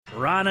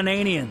Ron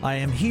Ananian. I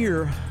am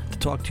here to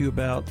talk to you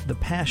about the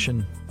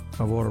passion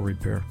of auto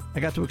repair.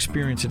 I got to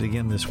experience it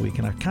again this week,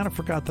 and I kind of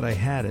forgot that I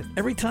had it.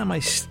 Every time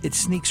it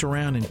sneaks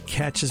around and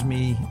catches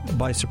me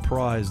by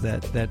surprise,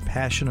 that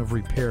passion of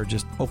repair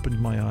just opens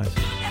my eyes.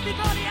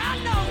 Everybody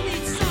I know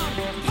needs some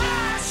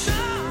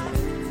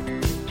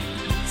passion.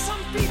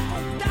 Some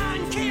people die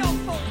and kill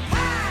for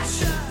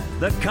passion.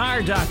 The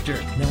Car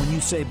Doctor. Now, when you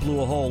say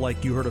blew a hole,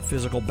 like you heard a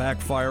physical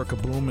backfire,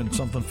 kaboom, and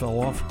something fell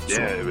off?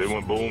 Yeah, it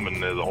went boom,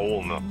 and there's a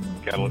hole in the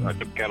catalytic. I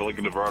took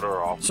catalytic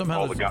converter off.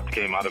 Somehow all the guts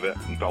came out of it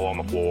and fell on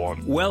the floor.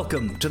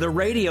 Welcome to the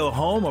radio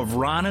home of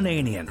Ron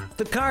Ananian,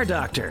 the Car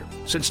Doctor.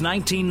 Since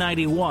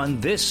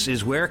 1991, this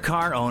is where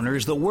car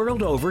owners the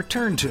world over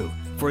turn to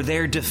for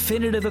their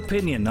definitive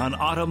opinion on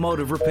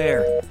automotive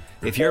repair.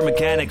 If your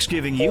mechanic's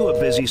giving you a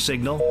busy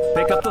signal,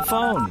 pick up the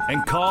phone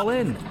and call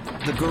in.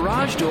 The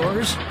garage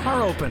doors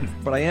are open.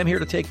 But I am here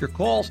to take your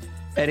calls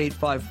at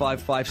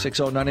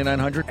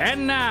 855-560-9900.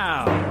 And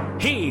now,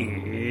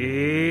 here's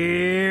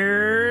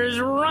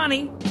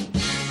Ronnie.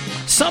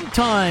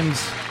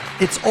 Sometimes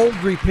it's old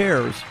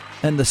repairs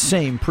and the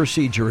same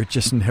procedure. It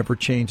just never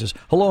changes.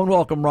 Hello and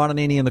welcome. Ron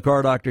Ananian, the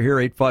Car Doctor here.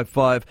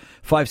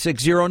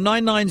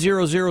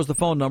 855-560-9900 is the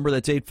phone number.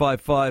 That's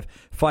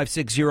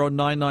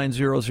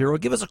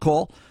 855-560-9900. Give us a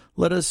call.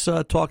 Let us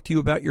talk to you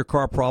about your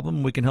car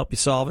problem. We can help you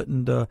solve it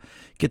and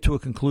get to a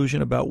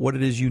conclusion about what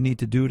it is you need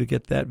to do to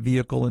get that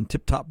vehicle in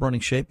tip-top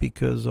running shape,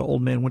 because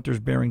old man winter's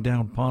bearing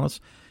down upon us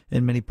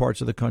in many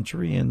parts of the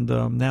country, and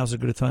now's as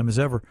good a time as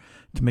ever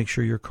to make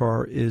sure your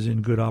car is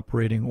in good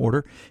operating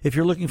order. If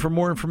you're looking for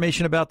more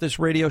information about this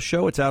radio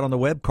show, it's out on the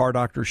web,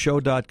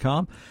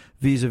 cardoctorshow.com.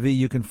 Vis-a-vis,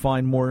 you can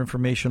find more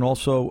information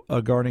also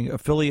regarding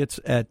affiliates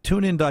at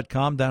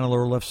tunein.com, down on the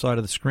lower left side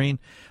of the screen,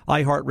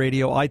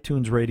 iHeartRadio,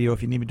 iTunes Radio.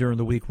 If you need me during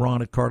the week,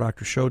 Ron at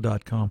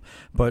cardoctorshow.com.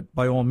 But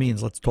by all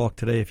means, let's talk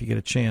today if you get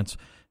a chance,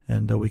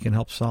 and we can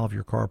help solve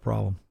your car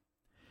problem.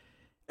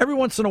 Every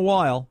once in a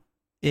while,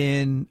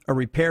 in a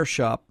repair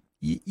shop,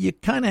 you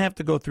kind of have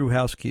to go through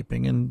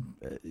housekeeping, and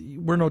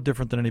we're no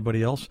different than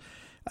anybody else.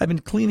 I've been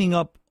cleaning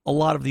up a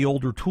lot of the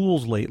older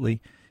tools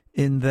lately,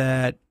 in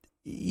that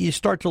you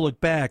start to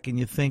look back and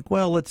you think,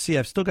 well, let's see,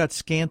 I've still got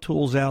scan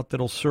tools out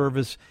that'll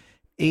service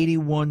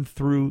 81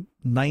 through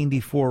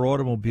 94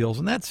 automobiles,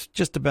 and that's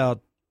just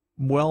about,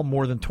 well,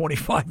 more than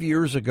 25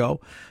 years ago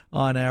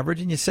on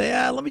average. And you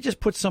say, let me just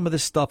put some of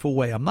this stuff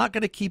away. I'm not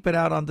going to keep it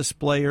out on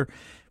display or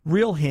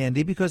real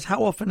handy, because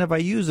how often have I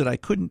used it? I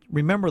couldn't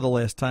remember the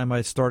last time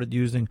I started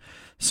using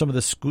some of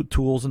the scoot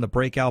tools and the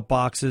breakout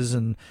boxes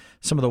and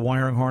some of the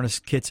wiring harness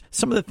kits,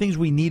 some of the things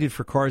we needed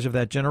for cars of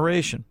that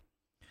generation.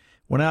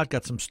 Went out,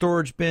 got some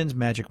storage bins,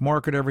 Magic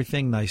Market,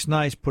 everything, nice,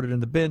 put it in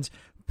the bins,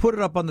 put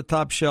it up on the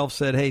top shelf,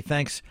 said, hey,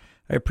 thanks,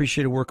 I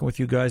appreciated working with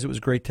you guys. It was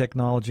great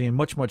technology and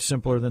much, much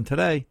simpler than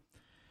today.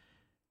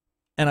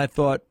 And I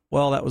thought,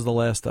 well, that was the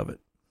last of it.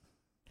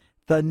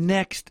 The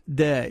next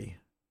day,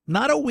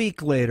 not a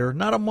week later,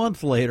 not a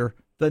month later,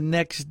 the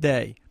next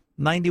day,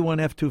 91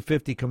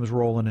 F-250 comes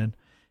rolling in.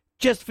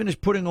 Just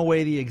finished putting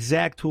away the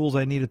exact tools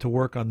I needed to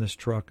work on this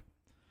truck.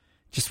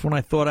 Just when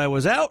I thought I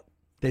was out,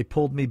 they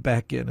pulled me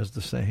back in, as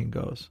the saying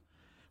goes.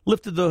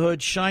 Lifted the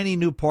hood, shiny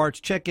new parts,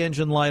 check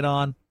engine light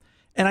on.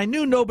 And I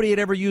knew nobody had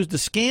ever used a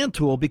scan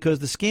tool, because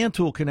the scan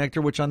tool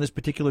connector, which on this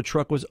particular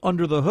truck was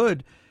under the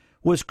hood,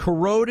 was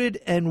corroded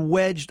and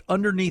wedged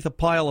underneath a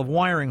pile of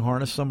wiring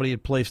harness somebody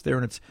had placed there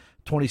in its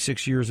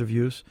 26 years of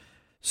use.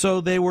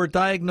 So they were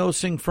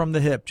diagnosing from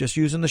the hip, just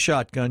using the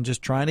shotgun,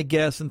 just trying to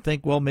guess and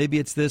think, well, maybe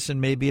it's this and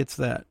maybe it's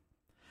that.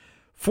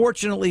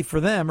 Fortunately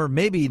for them, or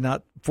maybe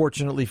not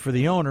fortunately for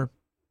the owner,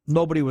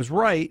 nobody was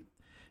right.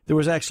 There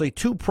was actually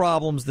two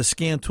problems the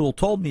scan tool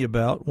told me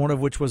about, one of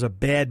which was a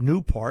bad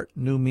new part.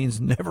 New means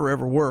never,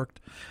 ever worked.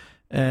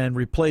 And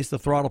replaced the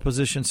throttle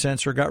position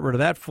sensor, got rid of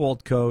that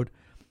fault code,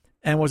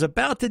 and was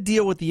about to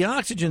deal with the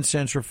oxygen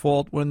sensor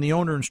fault when the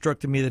owner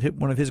instructed me that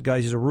one of his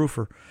guys, he's a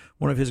roofer,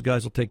 one of his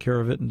guys will take care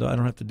of it and I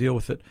don't have to deal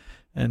with it.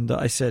 And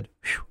I said,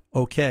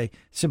 okay,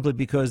 simply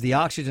because the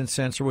oxygen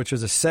sensor, which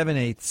is a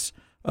 7/8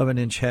 of an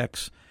inch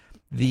hex,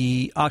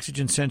 the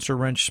oxygen sensor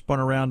wrench spun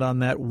around on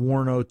that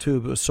worn-out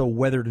tube. It was so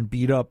weathered and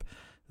beat up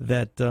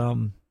that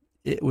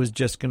it was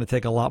just going to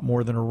take a lot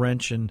more than a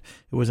wrench, and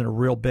it was in a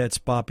real bad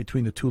spot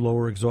between the two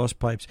lower exhaust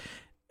pipes.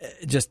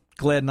 Just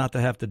glad not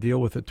to have to deal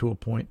with it to a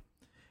point.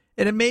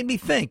 And it made me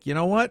think, you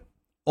know what?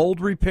 Old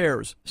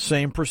repairs,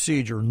 same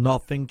procedure,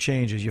 nothing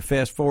changes. You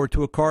fast forward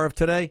to a car of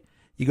today,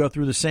 you go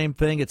through the same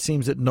thing. It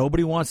seems that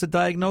nobody wants to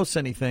diagnose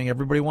anything.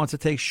 Everybody wants to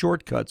take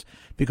shortcuts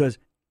because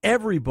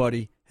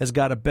everybody has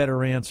got a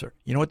better answer.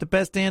 You know what the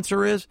best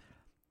answer is?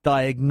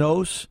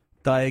 Diagnose,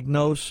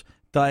 diagnose,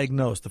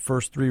 diagnose. The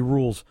first three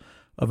rules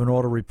of an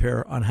auto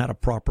repair on how to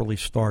properly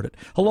start it.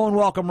 Hello and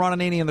welcome. Ron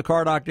Ananian, the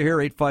Car Doctor here,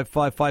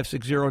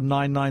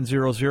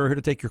 855-560-9900. Here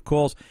to take your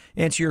calls,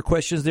 answer your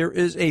questions. There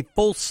is a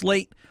full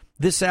slate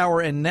this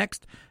hour and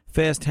next.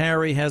 Fast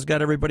Harry has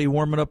got everybody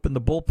warming up in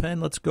the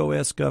bullpen. Let's go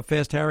ask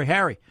Fast Harry.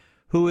 Harry,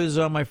 who is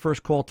my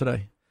first call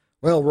today?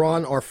 Well,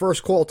 Ron, our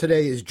first call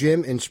today is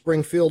Jim in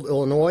Springfield,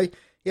 Illinois.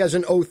 He has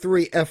an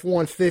 03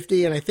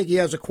 F-150, and I think he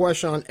has a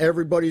question on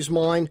everybody's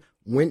mind,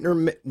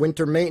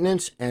 winter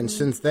maintenance and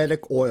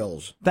synthetic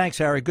oils. Thanks,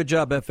 Harry. Good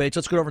job, FH.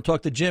 Let's go over and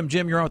talk to Jim.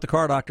 Jim, you're on with the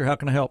Car Doctor. How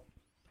can I help?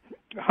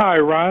 Hi,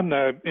 Ron.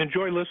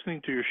 Enjoy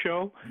listening to your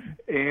show,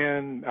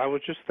 and I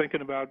was just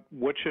thinking about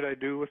what should I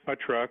do with my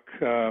truck.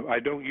 I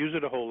don't use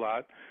it a whole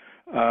lot,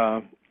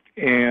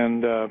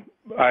 and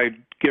I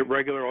get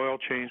regular oil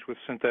change with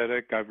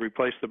synthetic. I've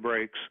replaced the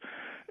brakes,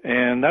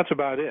 and that's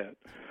about it.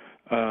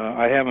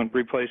 I haven't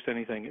replaced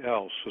anything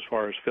else as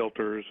far as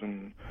filters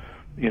and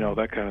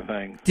that kind of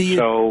thing.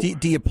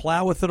 Do you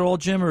plow with it all,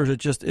 Jim, or is it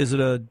just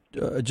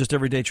just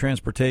everyday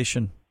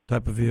transportation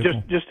type of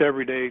vehicle? Just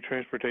everyday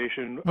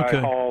transportation. Okay.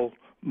 I haul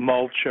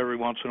mulch every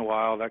once in a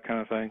while, that kind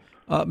of thing.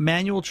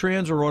 Manual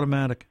trans or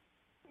automatic?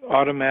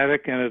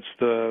 Automatic, and it's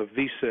the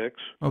V6.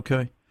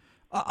 Okay.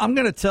 I'm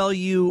going to tell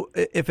you,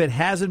 if it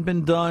hasn't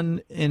been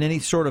done in any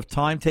sort of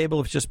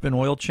timetable, if it's just been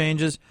oil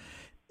changes,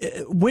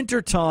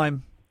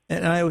 wintertime,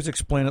 and I always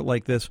explain it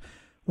like this,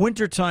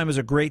 wintertime is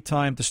a great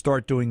time to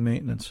start doing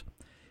maintenance.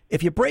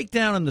 If you break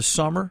down in the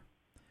summer,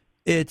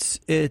 it's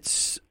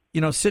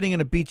sitting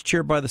in a beach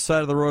chair by the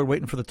side of the road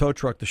waiting for the tow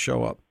truck to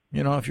show up.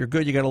 If you're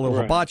good, you got a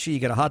little hibachi, you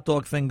got a hot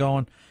dog thing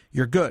going,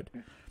 you're good.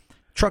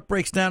 Truck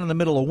breaks down in the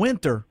middle of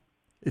winter,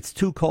 it's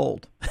too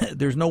cold.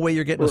 There's no way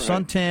you're getting a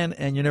suntan,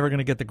 and you're never going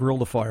to get the grill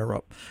to fire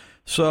up.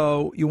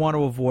 So you want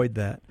to avoid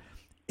that.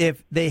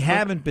 If they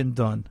haven't been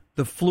done,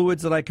 the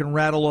fluids that I can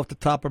rattle off the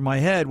top of my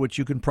head, which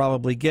you can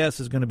probably guess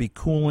is going to be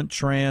coolant,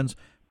 trans,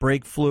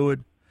 brake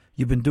fluid.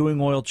 You've been doing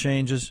oil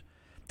changes.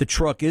 The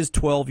truck is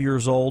 12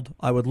 years old.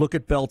 I would look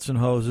at belts and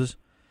hoses.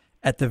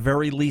 At the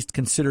very least,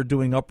 consider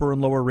doing upper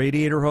and lower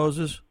radiator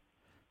hoses.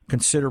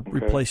 Consider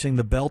replacing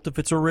the belt if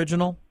it's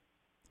original.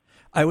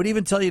 I would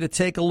even tell you to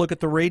take a look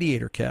at the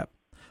radiator cap.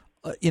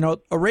 A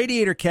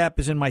radiator cap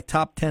is in my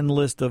top 10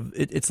 list of,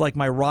 it's like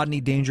my Rodney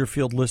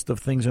Dangerfield list of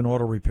things in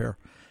auto repair.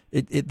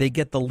 They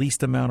get the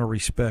least amount of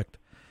respect.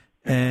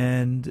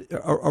 And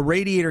a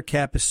radiator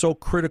cap is so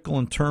critical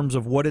in terms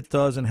of what it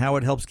does and how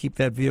it helps keep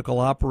that vehicle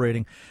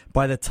operating.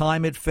 By the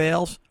time it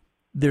fails,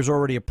 there's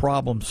already a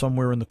problem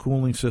somewhere in the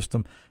cooling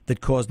system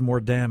that caused more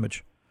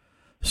damage.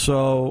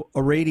 So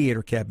a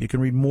radiator cap, you can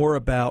read more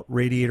about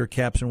radiator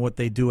caps and what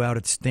they do out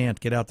at Stant.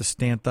 Get out to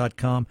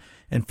Stant.com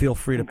and feel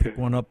free to pick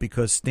one up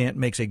because Stant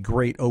makes a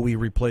great OE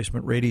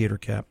replacement radiator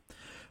cap.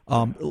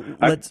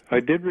 I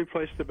did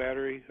replace the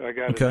battery. I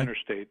got it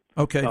interstate.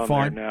 Okay,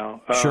 fine. There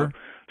now. Sure.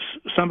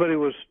 Somebody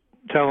was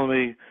telling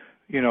me,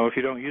 if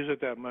you don't use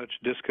it that much,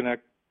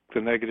 disconnect the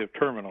negative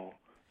terminal.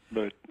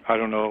 But I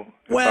don't know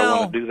if I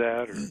want to do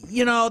that.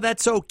 Or...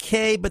 that's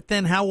okay, but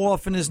then how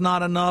often is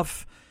not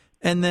enough?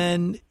 And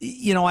then,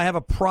 I have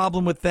a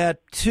problem with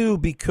that, too,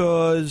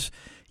 because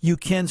you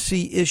can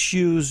see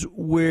issues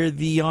where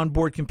the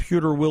onboard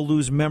computer will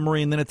lose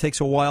memory, and then it takes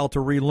a while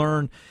to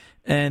relearn.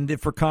 And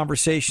if, for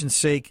conversation's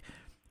sake,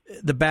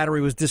 the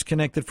battery was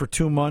disconnected for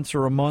 2 months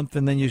or a month,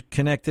 and then you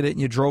connected it and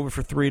you drove it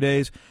for 3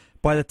 days,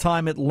 by the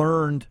time it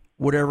learned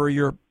whatever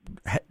your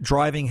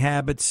driving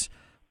habits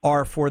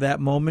are for that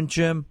moment,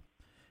 Jim,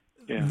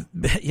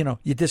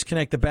 you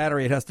disconnect the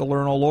battery, it has to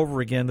learn all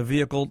over again. The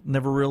vehicle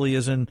never really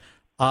is in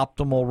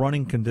optimal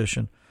running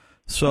condition.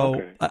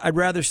 So I'd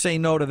rather say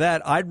no to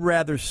that. I'd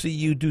rather see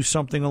you do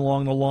something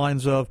along the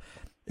lines of,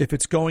 if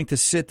it's going to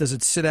sit, does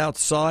it sit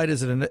outside?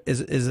 Is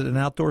it an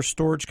outdoor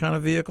storage kind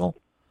of vehicle?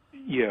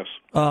 Yes.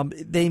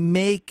 They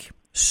make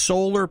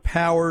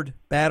solar-powered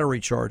battery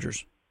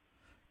chargers.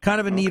 Kind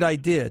of a neat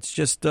idea. It's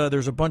just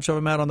there's a bunch of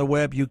them out on the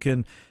web. You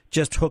can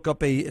just hook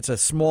up it's a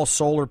small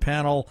solar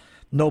panel,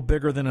 no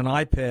bigger than an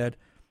iPad,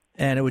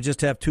 and it would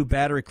just have two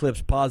battery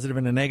clips, positive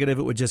and a negative.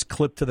 It would just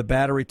clip to the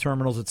battery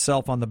terminals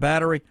itself on the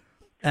battery,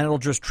 and it'll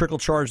just trickle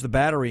charge the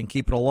battery and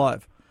keep it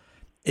alive.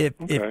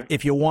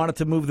 If you wanted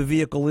to move the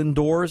vehicle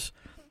indoors,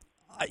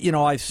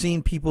 I've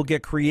seen people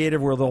get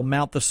creative where they'll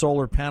mount the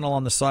solar panel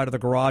on the side of the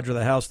garage or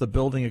the house, the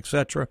building,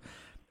 etc.,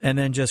 and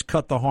then just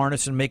cut the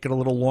harness and make it a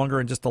little longer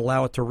and just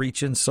allow it to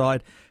reach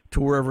inside to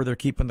wherever they're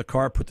keeping the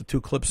car, put the two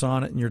clips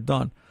on it, and you're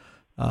done.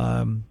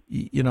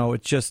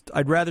 It's just,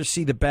 I'd rather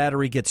see the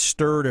battery get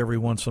stirred every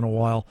once in a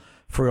while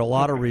for a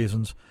lot of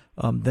reasons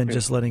than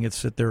just letting it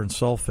sit there and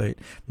sulfate.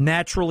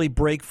 Naturally,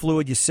 brake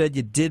fluid, you said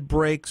you did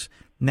brakes.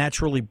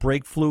 Naturally,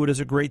 brake fluid is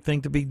a great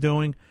thing to be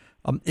doing.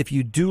 If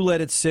you do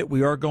let it sit,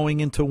 we are going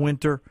into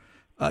winter,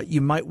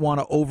 you might want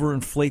to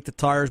overinflate the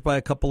tires by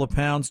a couple of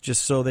pounds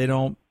just so they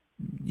don't,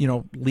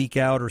 leak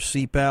out or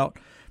seep out.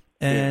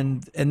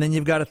 And then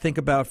you've got to think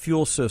about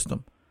fuel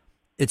system.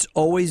 It's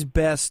always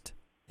best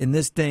in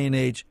this day and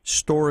age,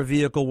 store a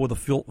vehicle with a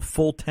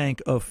full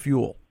tank of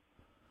fuel.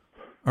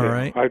 All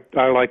right?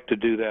 I like to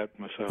do that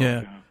myself.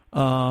 Yeah.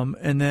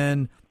 And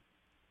then,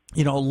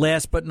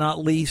 last but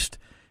not least,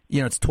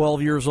 it's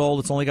 12 years old.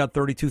 It's only got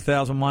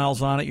 32,000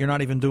 miles on it. You're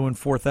not even doing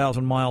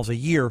 4,000 miles a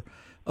year.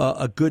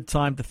 A good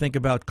time to think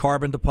about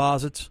carbon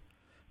deposits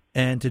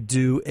and to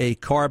do a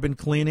carbon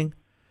cleaning.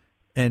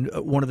 And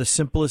one of the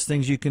simplest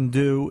things you can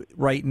do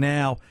right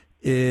now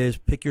is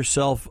pick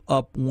yourself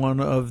up one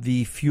of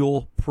the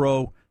Fuel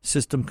Pro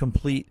System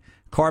Complete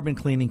carbon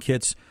cleaning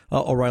kits.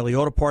 O'Reilly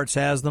Auto Parts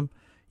has them.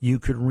 You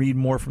could read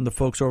more from the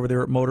folks over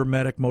there at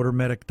MotorMedic,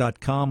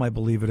 motormedic.com, I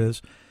believe it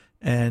is.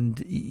 And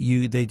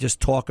they just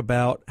talk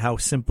about how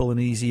simple and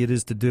easy it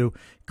is to do,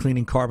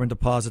 cleaning carbon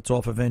deposits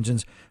off of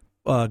engines,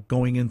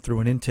 going in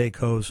through an intake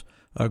hose,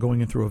 going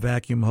in through a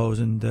vacuum hose,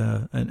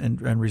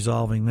 and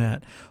resolving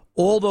that.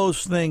 All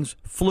those things,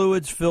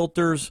 fluids,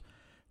 filters,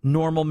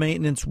 normal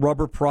maintenance,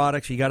 rubber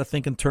products, you got to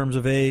think in terms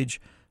of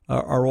age,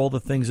 are all the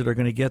things that are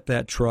going to get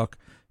that truck.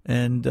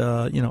 And,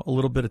 a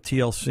little bit of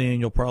TLC, and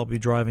you'll probably be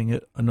driving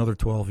it another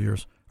 12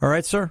 years. All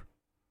right, sir?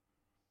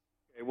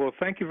 Okay, well,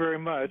 thank you very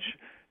much.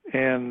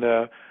 And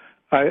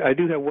I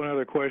do have one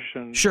other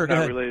question. Sure, go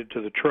ahead. Related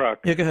to the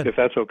truck. Yeah, go ahead. If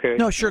that's okay.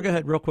 No, sure, go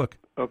ahead, real quick.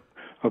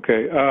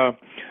 Okay.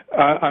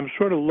 I'm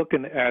sort of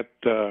looking at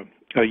a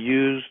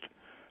used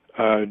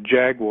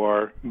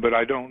Jaguar, but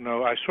I don't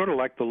know. I sort of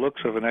like the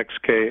looks of an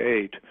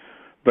XK8,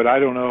 but I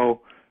don't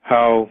know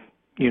how,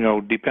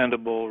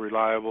 dependable,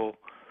 reliable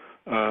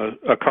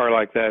a car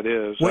like that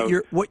is.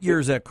 What year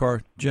is that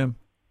car, Jim?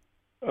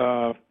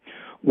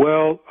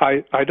 Well,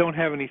 I don't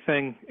have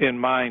anything in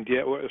mind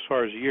yet as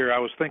far as a year. I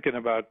was thinking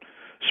about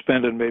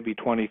spending maybe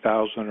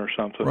 $20,000 or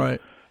something.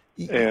 Right.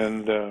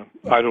 And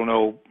I don't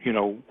know,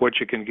 what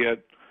you can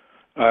get.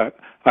 I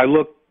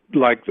looked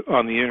like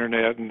on the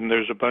internet, and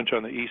there's a bunch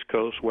on the East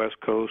Coast, West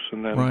Coast,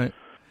 and then right.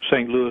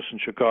 St. Louis and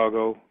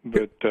Chicago.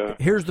 But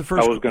here's the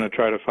first. I was going to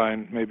try to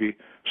find maybe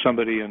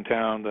somebody in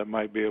town that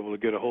might be able to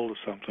get a hold of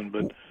something.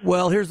 But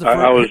here's the first.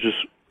 I was just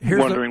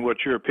wondering what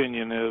your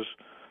opinion is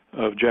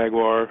of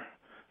Jaguar.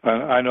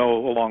 I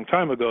know a long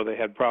time ago they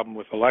had problem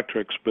with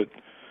electrics, but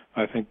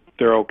I think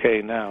they're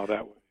okay now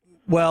that way.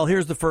 Well,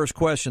 here's the first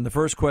question. The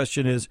first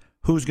question is,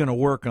 who's going to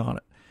work on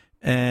it?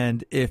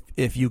 And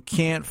if you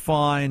can't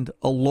find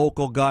a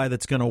local guy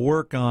that's going to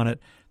work on it,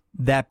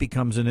 that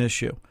becomes an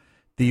issue.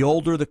 The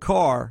older the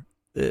car,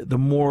 the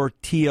more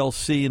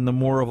TLC and the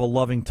more of a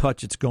loving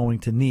touch it's going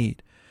to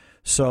need.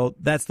 So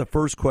that's the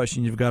first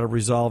question you've got to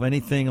resolve.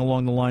 Anything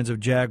along the lines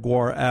of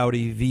Jaguar,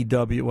 Audi,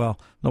 VW, well,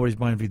 nobody's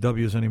buying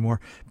VWs anymore,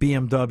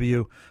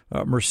 BMW,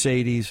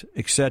 Mercedes,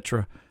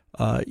 etc.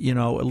 A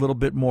little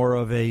bit more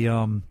of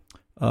a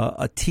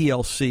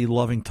TLC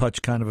loving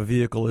touch kind of a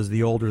vehicle as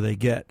the older they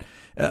get.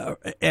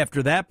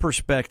 After that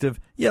perspective,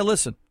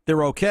 listen,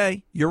 they're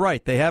okay. You're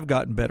right. They have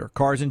gotten better.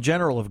 Cars in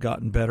general have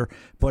gotten better,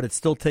 but it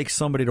still takes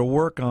somebody to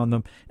work on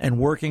them, and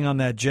working on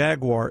that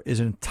Jaguar is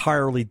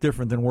entirely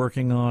different than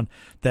working on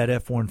that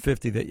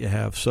F-150 that you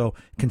have. So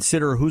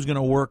consider who's going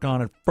to work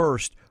on it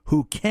first,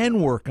 who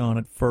can work on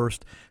it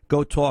first.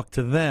 Go talk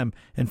to them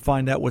and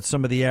find out what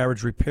some of the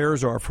average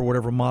repairs are for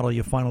whatever model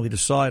you finally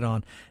decide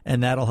on,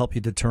 and that'll help you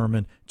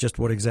determine just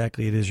what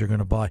exactly it is you're going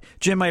to buy.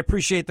 Jim, I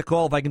appreciate the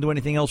call. If I can do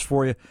anything else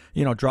for you,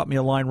 drop me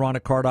a line,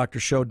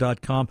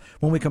 ron@cardoctorshow.com.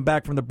 When we come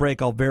back from the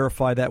break, I'll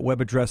verify that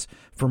web address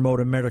for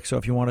MotorMedic, so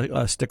if you want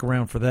to stick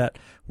around for that,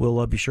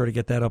 we'll be sure to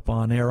get that up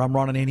on air. I'm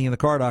Ron Ananian, the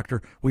Car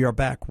Doctor. We are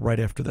back right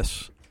after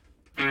this.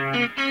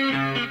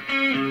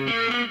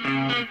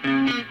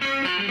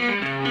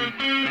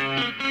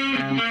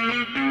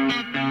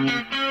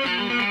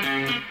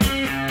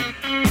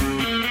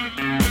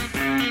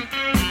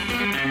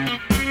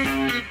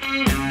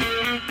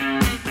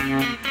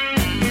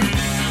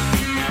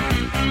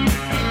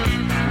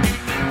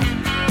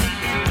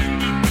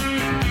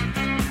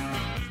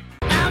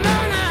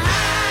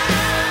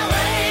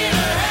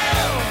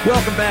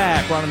 Welcome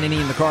back. Ron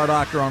Ananian, the Car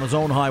Doctor, on his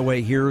own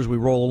highway here as we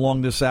roll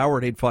along this hour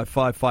at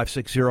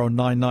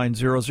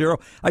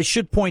 855-560-9900. I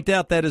should point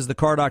out that is the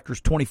Car Doctor's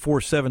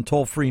 24/7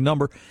 toll-free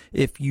number.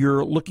 If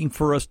you're looking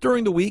for us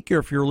during the week, or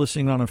if you're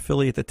listening on an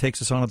affiliate that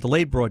takes us on a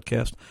delayed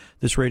broadcast,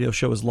 this radio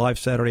show is live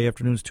Saturday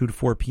afternoons 2 to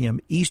 4 p.m.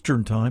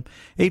 Eastern Time.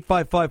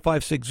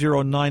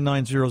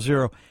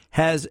 855-560-9900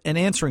 has an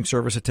answering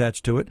service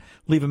attached to it.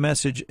 Leave a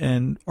message,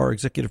 and our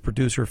executive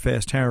producer,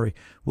 Fast Harry,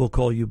 will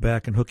call you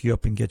back and hook you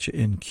up and get you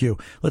in queue.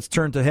 Let's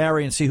turn to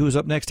Harry and see who's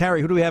up next.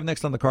 Harry, who do we have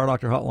next on the Car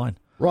Doctor hotline?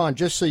 Ron,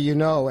 just so you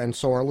know, and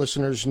so our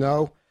listeners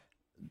know,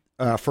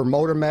 for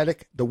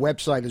MotorMedic, the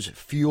website is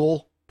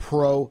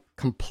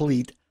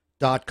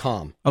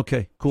fuelprocomplete.com.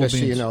 Okay, cool. Just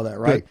beans. so you know that,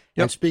 right?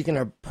 Yep. And speaking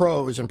of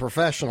pros and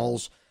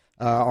professionals,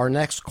 our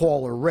next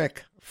caller,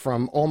 Rick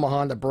from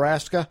Omaha,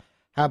 Nebraska.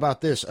 How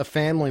about this? A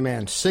family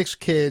man, 6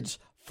 kids,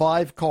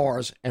 5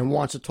 cars, and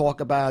wants to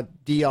talk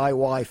about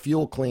DIY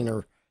fuel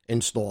cleaner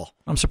install.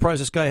 I'm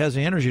surprised this guy has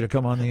the energy to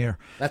come on the air.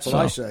 That's what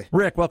I say.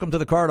 Rick, welcome to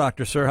the Car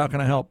Doctor, sir. How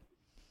can I help?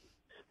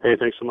 Hey,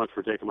 thanks so much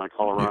for taking my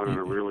call, Ron, and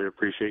I really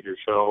appreciate your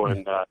show.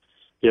 And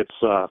it's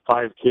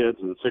 5 kids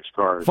and 6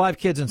 cars. 5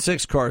 kids and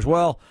 6 cars.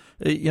 Well,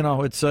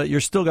 it's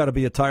you're still got to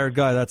be a tired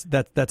guy.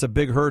 That's a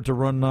big herd to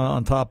run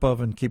on top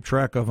of and keep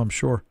track of, I'm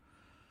sure.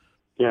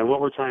 Yeah,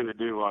 what we're trying to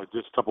do,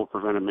 just a couple of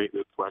preventive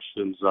maintenance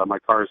questions. My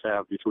cars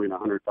have between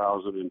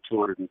 100,000 and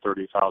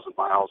 230,000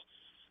 miles.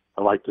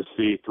 I like to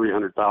see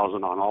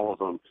 300,000 on all of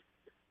them.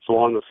 So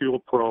on the Fuel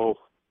Pro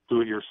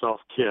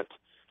do-it-yourself kit,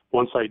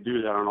 once I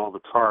do that on all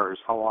the cars,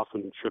 how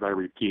often should I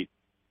repeat?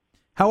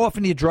 How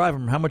often do you drive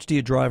them? How much do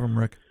you drive them,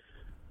 Rick?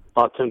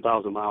 About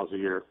 10,000 miles a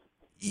year.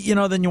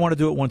 Then you want to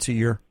do it once a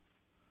year.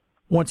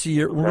 Once a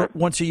year,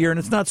 and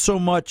it's not so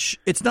much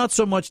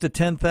the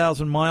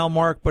 10,000 mile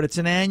mark, but it's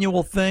an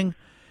annual thing.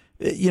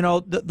 You know,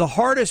 the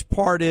hardest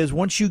part is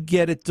once you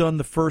get it done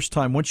the first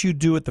time, once you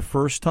do it the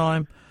first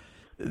time,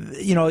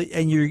 you know,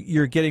 and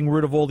you're getting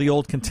rid of all the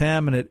old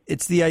contaminant.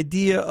 It's the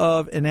idea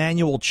of an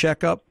annual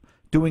checkup,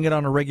 doing it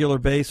on a regular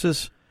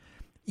basis.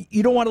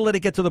 You don't want to let it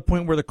get to the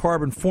point where the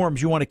carbon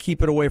forms. You want to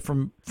keep it away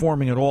from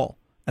forming at all.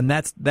 And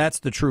that's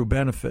the true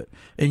benefit.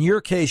 In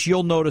your case,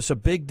 you'll notice a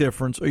big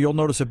difference, or you'll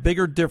notice a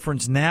bigger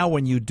difference now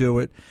when you do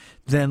it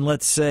than,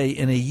 let's say,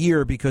 in a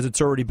year, because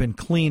it's already been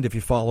cleaned, if you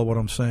follow what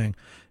I'm saying.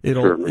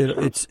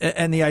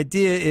 And the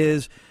idea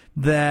is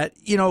that,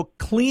 you know,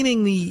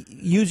 cleaning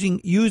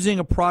using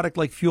a product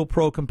like Fuel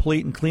Pro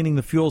Complete and cleaning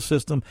the fuel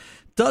system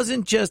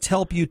doesn't just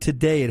help you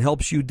today, it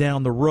helps you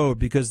down the road,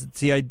 because it's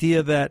the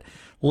idea that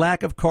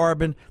lack of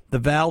carbon, the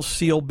valves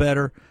seal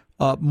better,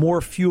 more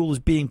fuel is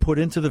being put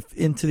into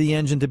the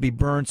engine to be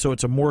burned, so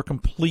it's a more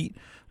complete,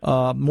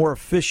 more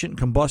efficient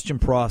combustion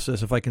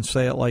process, if I can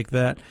say it like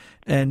that.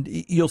 And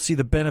you'll see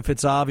the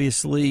benefits,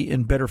 obviously,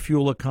 in better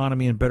fuel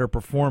economy and better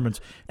performance.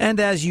 And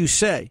as you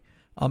say,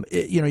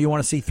 you know, you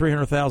want to see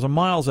 300,000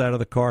 miles out of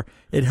the car.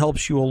 It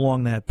helps you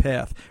along that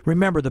path.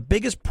 Remember, the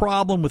biggest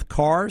problem with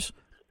cars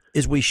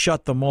is we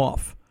shut them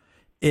off.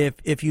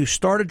 If you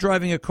started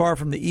driving a car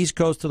from the East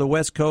Coast to the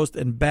West Coast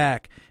and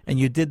back, and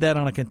you did that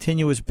on a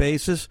continuous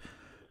basis,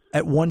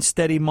 at one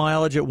steady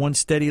mileage, at one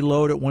steady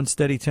load, at one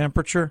steady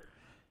temperature,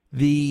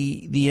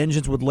 the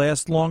engines would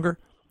last longer,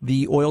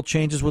 the oil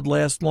changes would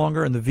last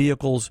longer, and the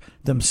vehicles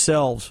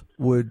themselves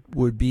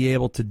would be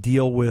able to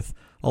deal with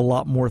a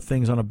lot more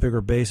things on a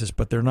bigger basis,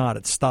 but they're not.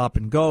 It's stop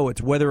and go.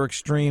 It's weather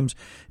extremes.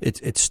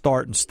 It's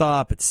start and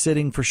stop. It's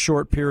sitting for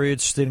short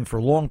periods, sitting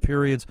for long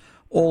periods.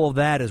 All of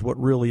that is what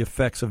really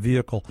affects a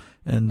vehicle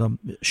and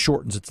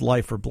shortens its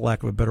life, for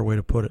lack of a better way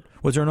to put it.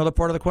 Was there another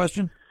part of the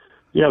question?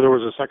 Yeah, there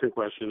was a second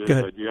question. Go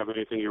ahead. Do you have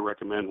anything you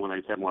recommend when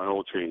I have my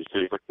oil change?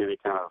 Any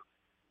kind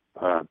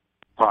of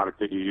product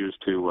that you use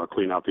to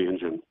clean out the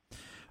engine?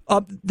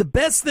 The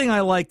best thing I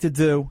like to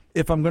do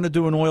if I'm going to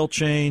do an oil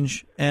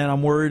change and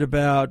I'm worried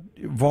about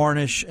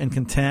varnish and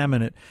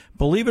contaminant,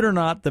 believe it or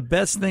not, the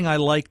best thing I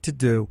like to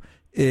do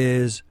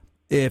is,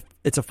 if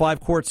it's a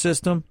 5-quart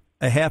system,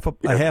 a half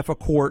a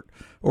quart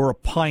or a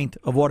pint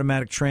of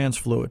automatic trans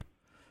fluid.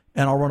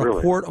 And I'll run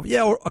a quart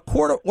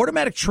of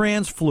automatic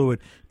trans fluid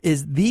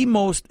is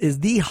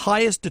the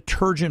highest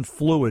detergent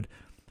fluid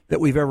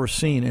that we've ever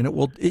seen. And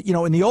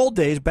in the old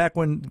days, back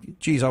when,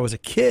 I was a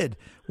kid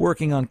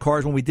working on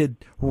cars, when we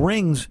did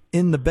rings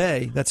in the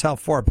bay, that's how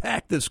far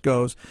back this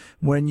goes,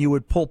 when you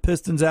would pull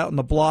pistons out in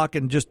the block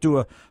and just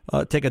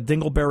take a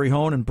dingleberry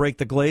hone and break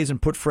the glaze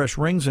and put fresh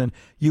rings in,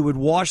 you would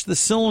wash the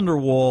cylinder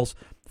walls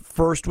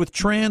first with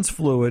trans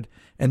fluid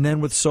and then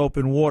with soap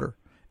and water.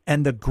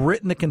 And the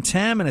grit and the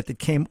contaminant that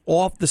came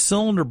off the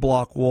cylinder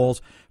block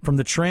walls from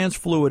the trans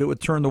fluid, it would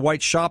turn the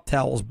white shop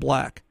towels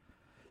black.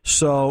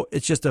 So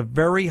it's just a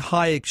very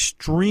high,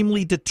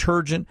 extremely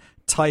detergent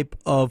type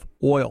of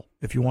oil,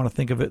 if you want to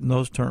think of it in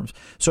those terms.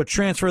 So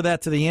transfer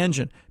that to the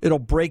engine. It'll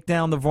break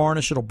down the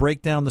varnish. It'll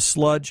break down the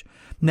sludge.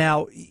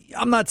 Now,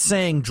 I'm not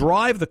saying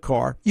drive the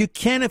car. You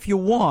can if you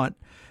want,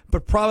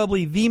 but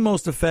probably the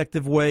most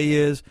effective way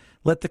is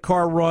let the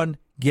car run,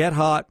 get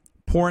hot,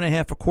 pour in a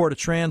half a quart of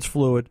trans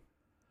fluid,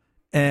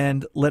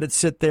 and let it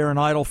sit there and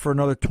idle for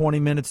another 20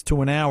 minutes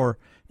to an hour.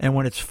 And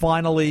when it's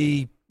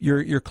finally,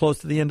 you're close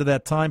to the end of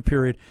that time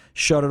period,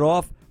 shut it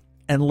off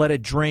and let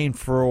it drain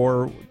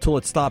till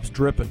it stops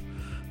dripping,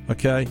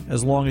 okay,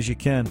 as long as you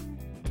can.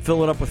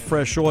 Fill it up with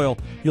fresh oil.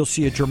 You'll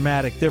see a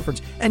dramatic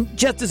difference. And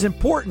just as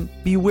important,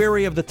 be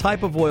wary of the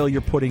type of oil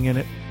you're putting in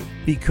it,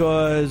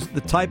 because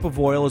the type of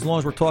oil, as long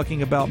as we're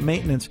talking about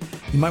maintenance,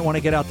 you might want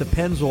to get out the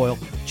Pennzoil.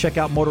 Check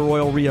out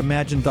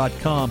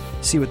MotorOilReimagined.com.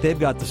 See what they've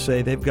got to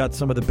say. They've got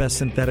some of the best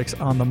synthetics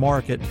on the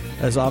market,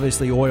 as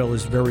obviously oil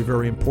is very,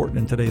 very important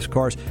in today's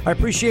cars. I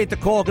appreciate the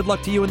call. Good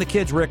luck to you and the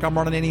kids, Rick. I'm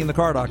Ron Ananian, the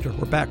Car Doctor.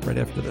 We're back right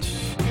after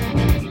this.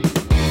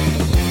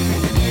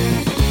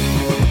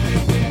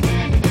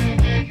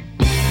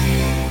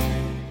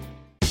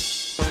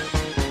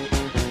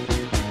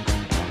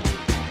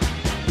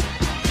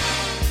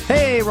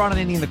 Hey, Ron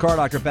Ananian, the Car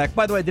Doctor, back.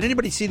 By the way, did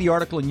anybody see the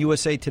article in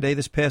USA Today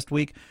this past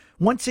week?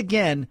 Once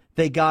again,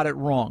 they got it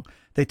wrong.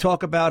 They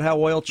talk about how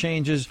oil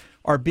changes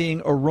are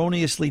being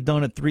erroneously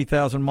done at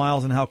 3,000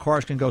 miles and how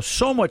cars can go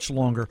so much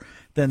longer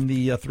than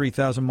the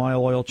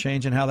 3,000-mile oil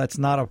change, and how that's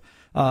not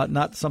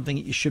something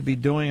that you should be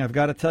doing. I've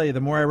got to tell you,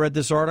 the more I read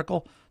this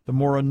article, the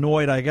more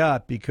annoyed I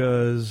got,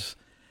 because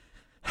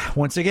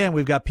once again,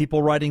 we've got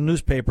people writing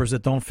newspapers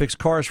that don't fix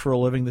cars for a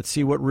living, that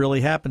see what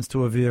really happens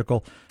to a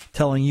vehicle,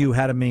 telling you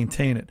how to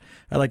maintain it.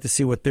 I'd like to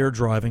see what they're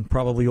driving.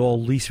 Probably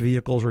all lease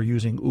vehicles or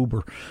using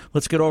Uber.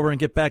 Let's get over and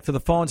get back to the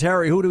phones.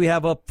 Harry, who do we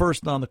have up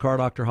first on the Car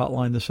Doctor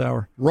hotline this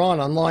hour? Ron,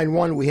 on line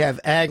one, we have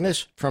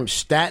Agnes from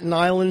Staten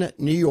Island,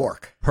 New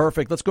York.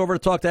 Perfect. Let's go over to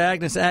talk to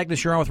Agnes.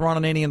 Agnes, you're on with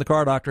Ron Ananian, the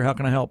Car Doctor. How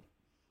can I help?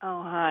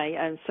 Oh, hi.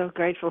 I'm so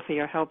grateful for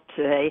your help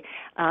today.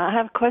 I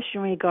have a question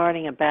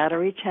regarding a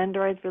battery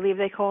tender, I believe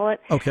they call it.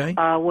 Okay.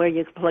 Where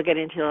you plug it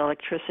into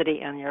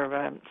electricity on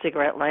your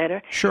cigarette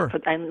lighter. Sure.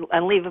 And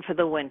leave it for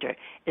the winter.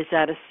 Is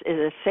it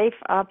a safe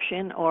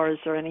option, or is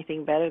there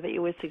anything better that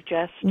you would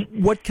suggest?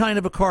 What kind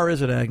of a car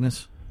is it,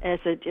 Agnes?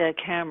 It's a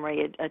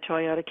Camry, a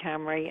Toyota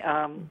Camry.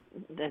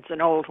 It's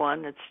an old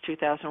one. It's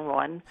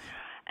 2001.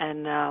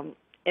 And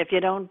if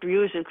you don't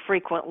use it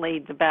frequently,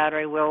 the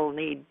battery will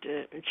need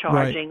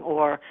charging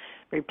or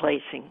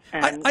replacing.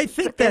 And I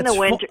think that's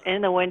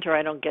in the winter,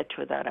 I don't get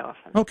to it that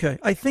often. Okay,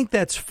 I think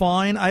that's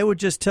fine. I would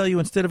just tell you,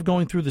 instead of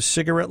going through the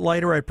cigarette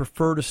lighter, I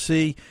prefer to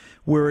see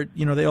where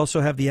they also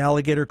have the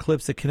alligator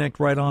clips that connect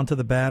right onto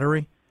the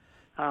battery.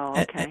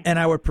 Oh, okay. And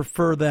I would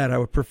prefer that. I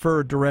would prefer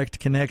a direct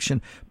connection,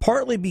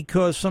 partly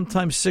because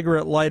sometimes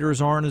cigarette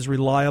lighters aren't as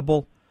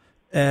reliable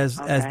as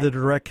the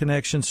direct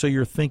connection, so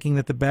you're thinking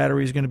that the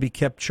battery is going to be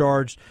kept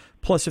charged.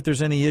 Plus, if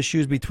there's any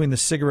issues between the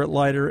cigarette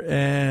lighter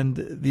and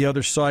the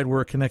other side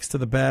where it connects to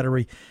the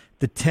battery,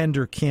 the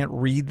tender can't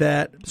read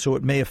that, so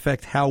it may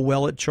affect how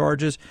well it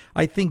charges.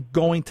 I think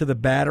going to the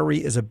battery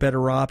is a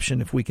better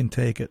option if we can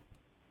take it.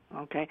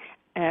 Okay.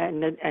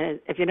 And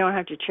if you don't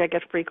have to check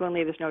it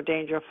frequently, there's no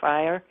danger of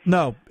fire?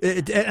 No.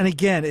 And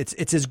again,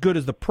 it's as good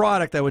as the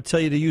product. I would tell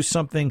you to use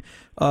something,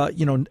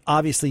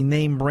 obviously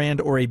name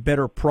brand or a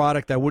better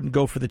product. I wouldn't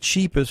go for the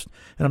cheapest,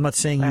 and I'm not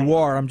saying you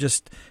are. I'm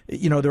just,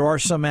 there are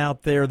some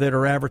out there that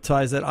are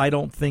advertised that I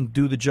don't think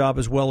do the job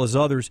as well as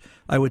others.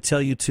 I would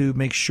tell you to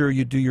make sure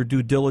you do your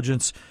due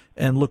diligence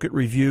and look at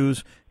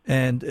reviews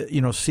and,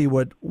 see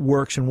what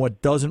works and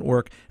what doesn't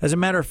work. As a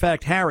matter of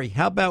fact, Harry,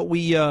 how about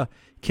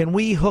can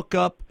we hook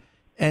up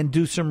and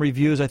do some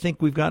reviews? I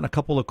think we've gotten a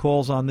couple of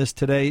calls on this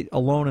today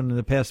alone and in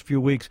the past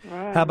few weeks.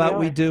 Right, how about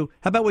we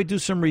do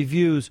some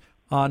reviews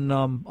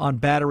on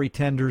battery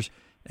tenders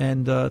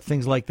and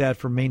things like that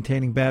for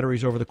maintaining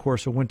batteries over the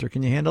course of winter?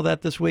 Can you handle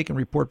that this week and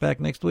report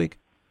back next week?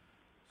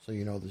 So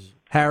this.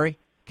 Harry,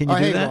 can you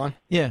do that? Ron.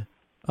 Yeah.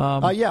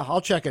 Yeah, I'll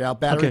check it out.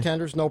 Battery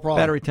tenders, no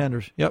problem. Battery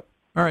tenders. Yep.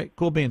 All right.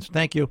 Cool beans.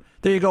 Thank you.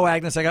 There you go,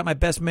 Agnes. I got my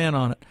best man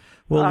on it.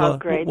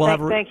 Great.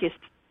 Thank you.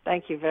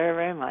 Thank you very,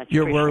 very much.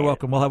 You're very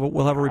welcome. We'll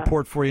have a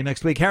report for you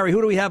next week. Harry, who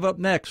do we have up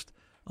next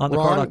on the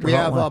Car Doctor we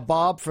Hotline? have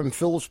Bob from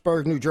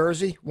Phillipsburg, New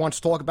Jersey. Wants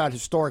to talk about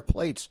historic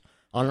plates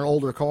on an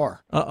older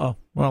car.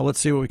 Well, let's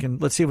see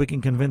if we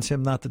can convince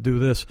him not to do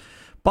this.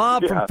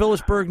 Bob from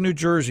Phillipsburg, New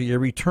Jersey, a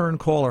return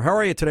caller. How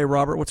are you today,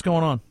 Robert? What's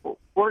going on?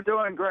 We're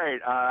doing great.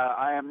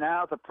 I am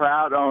now the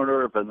proud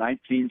owner of a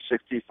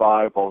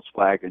 1965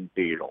 Volkswagen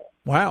Beetle.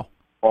 Wow.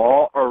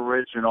 All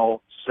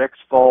original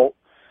 6-volt.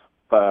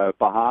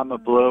 Bahama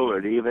Blue.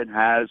 It even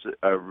has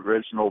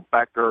original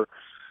Becker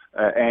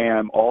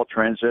AM all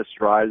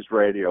transistorized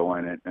radio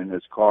in it, and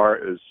this car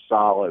is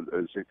solid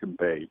as it can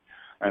be.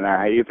 And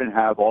I even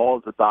have all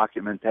of the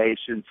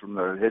documentation from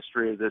the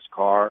history of this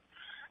car,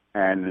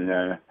 and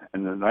the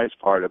nice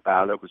part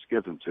about it was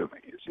given to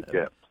me as a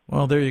gift.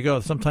 Well, there you go.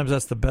 Sometimes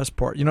that's the best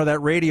part. That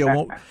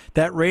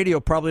radio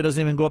probably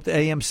doesn't even go up to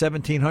AM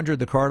 1700,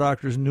 the Car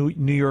Doctor's New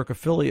York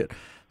affiliate.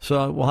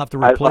 So we'll have to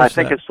replace I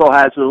think that. It still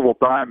has the little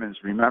diamonds.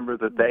 Remember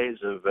the days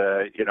of,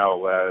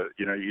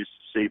 you used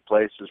to see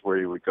places where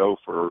you would go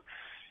for,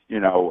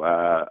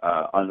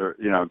 under,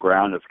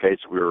 ground in case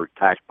we were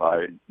attacked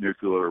by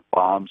nuclear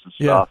bombs and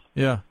stuff.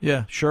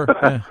 Yeah, sure.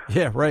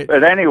 yeah, right.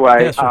 But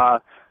anyway, yes,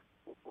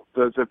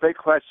 the big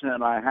question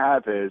that I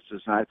have is,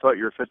 and I thought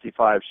your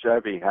 55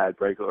 Chevy had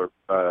regular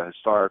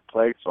historic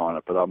plates on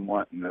it, but I'm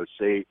wanting to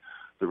see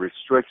the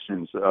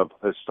restrictions of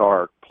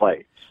historic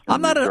plates.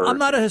 I'm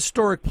not a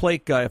historic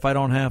plate guy if I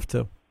don't have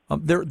to.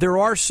 There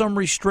are some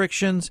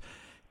restrictions,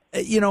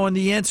 and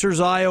the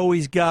answers I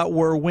always got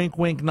were wink,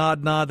 wink,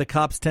 nod, nod. The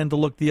cops tend to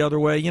look the other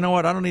way. You know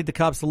what? I don't need the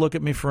cops to look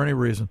at me for any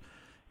reason.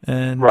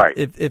 And right.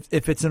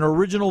 if it's an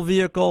original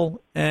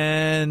vehicle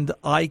and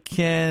I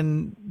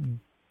can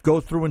go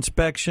through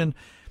inspection,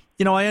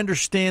 I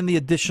understand the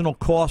additional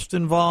cost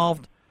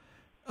involved.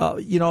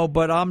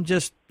 But I'm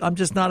just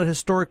not a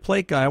historic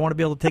plate guy. I want to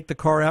be able to take the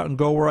car out and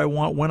go where I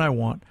want when I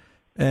want.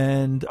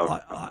 And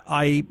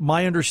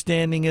my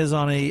understanding is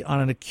on a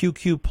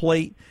QQ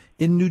plate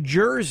in New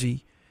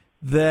Jersey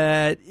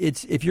that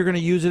if you're going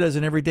to use it as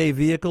an everyday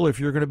vehicle, if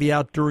you're going to be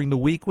out during the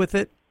week with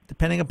it,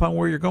 depending upon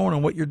where you're going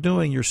and what you're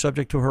doing, you're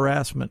subject to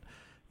harassment,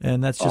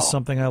 and that's just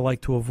something I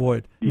like to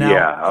avoid. Now,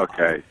 yeah,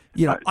 okay.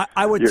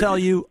 I would tell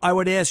you, I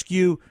would ask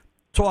you,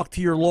 talk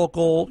to your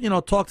local,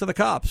 talk to the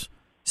cops.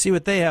 See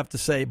what they have to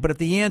say. But if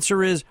the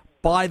answer is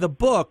by the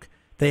book,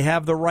 they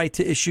have the right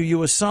to issue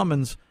you a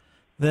summons,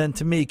 then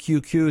to me,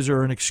 QQs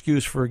are an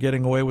excuse for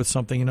getting away with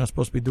something you're not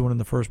supposed to be doing in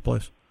the first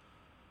place.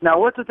 Now,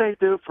 what do they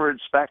do for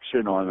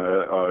inspection on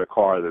a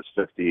car that's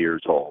 50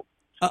 years old?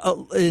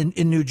 In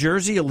New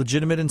Jersey, a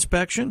legitimate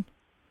inspection?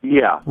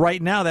 Yeah.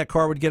 Right now, that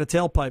car would get a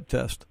tailpipe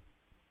test.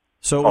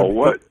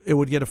 So it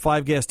would get a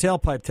 5-gas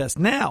tailpipe test.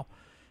 Now,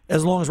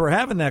 as long as we're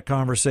having that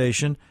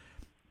conversation,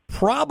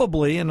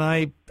 probably, and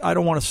I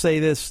don't want to say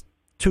this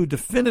too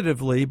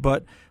definitively,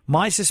 but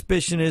my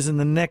suspicion is in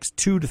the next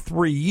 2 to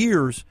 3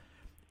 years,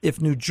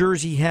 if New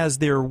Jersey has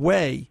their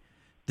way,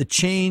 the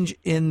change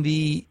in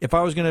if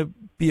I was going to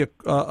be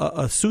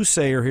a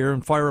soothsayer here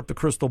and fire up the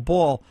crystal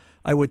ball,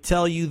 I would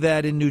tell you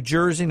that in New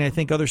Jersey, and I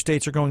think other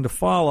states are going to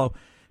follow,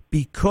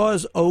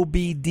 because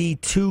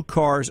OBD2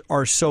 cars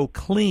are so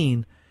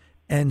clean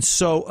and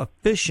so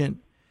efficient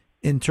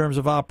in terms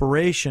of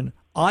operation,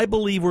 I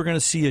believe we're going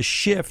to see a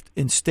shift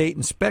in state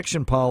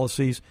inspection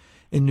policies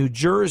in New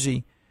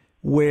Jersey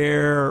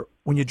where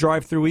when you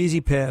drive through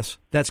Easy Pass,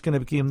 that's going to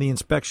become the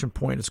inspection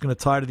point. It's going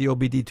to tie to the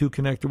OBD2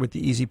 connector with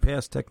the Easy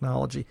Pass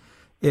technology.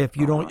 If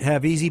you don't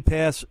have Easy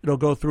Pass, it'll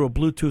go through a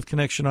Bluetooth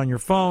connection on your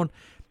phone.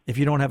 If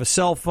you don't have a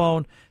cell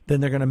phone, then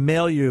they're going to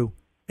mail you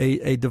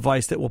a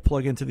device that will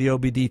plug into the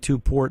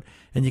OBD2 port,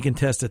 and you can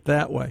test it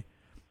that way.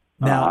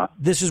 Now,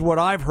 this is what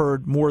I've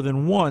heard more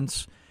than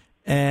once,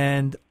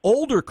 and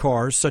older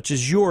cars, such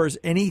as yours,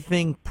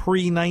 anything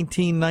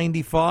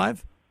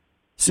pre-1995,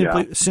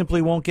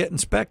 simply won't get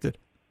inspected.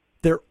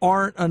 There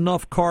aren't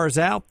enough cars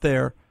out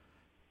there,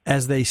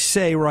 as they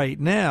say right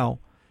now,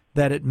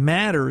 that it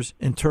matters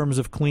in terms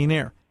of clean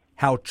air.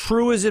 How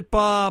true is it,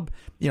 Bob?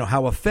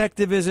 How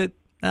effective is it?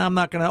 I'm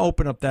not going to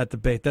open up that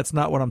debate. That's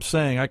not what I'm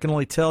saying. I can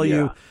only tell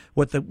you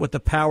what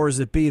the powers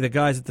that be, the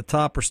guys at the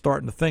top, are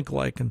starting to think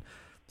like. And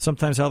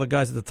sometimes how the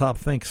guys at the top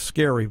think is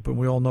scary, but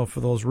we all know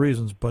for those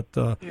reasons. But,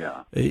 this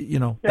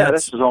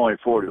is only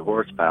 40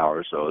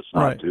 horsepower, so it's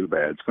not too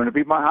bad. It's going to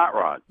be my hot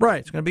rod. Right.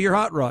 It's going to be your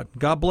hot rod.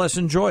 God bless,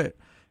 enjoy it.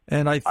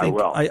 And I think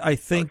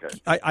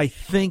I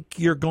think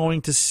you're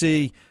going to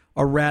see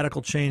a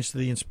radical change to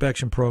the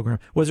inspection program.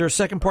 Was there a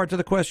second part to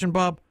the question,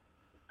 Bob?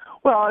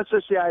 Well, it's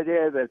just the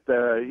idea that,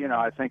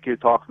 I think you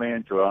talked me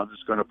into it. I'm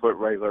just going to put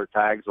regular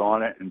tags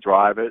on it and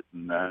drive it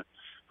and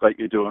let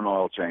you do an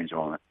oil change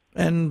on it.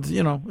 And,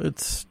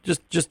 it's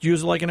just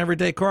use it like an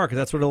everyday car because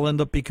that's what it'll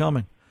end up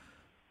becoming.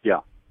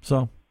 Yeah.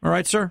 So, all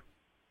right, sir?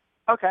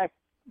 Okay.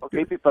 I'll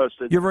keep you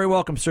posted. You're very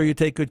welcome, sir. You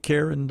take good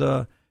care and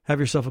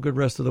have yourself a good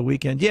rest of the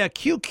weekend. Yeah,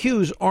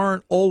 QQs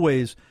aren't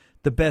always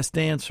the best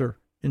answer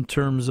in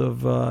terms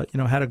of,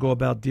 how to go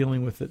about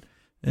dealing with it.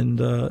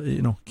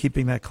 And,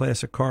 keeping that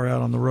classic car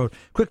out on the road.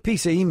 Quick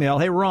piece of email.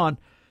 Hey, Ron,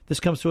 this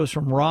comes to us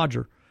from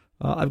Roger.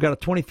 I've got a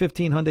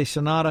 2015 Hyundai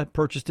Sonata.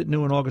 Purchased it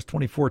new in August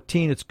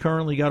 2014. It's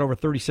currently got over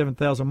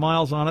 37,000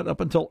 miles on it.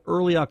 Up until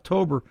early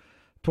October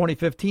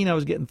 2015, I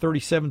was getting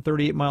 37,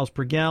 38 miles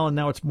per gallon.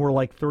 Now it's more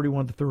like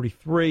 31 to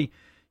 33,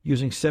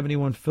 using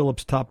 71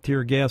 Phillips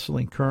top-tier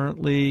gasoline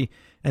currently.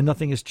 And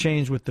nothing has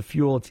changed with the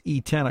fuel. It's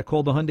E10. I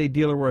called the Hyundai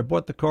dealer where I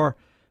bought the car.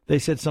 They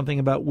said something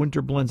about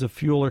winter blends of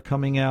fuel are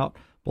coming out.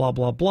 Blah,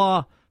 blah,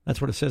 blah. That's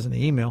what it says in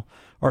the email.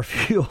 Our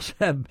fuels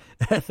have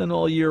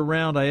ethanol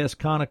year-round. I asked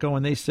Conoco,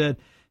 and they said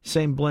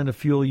same blend of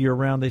fuel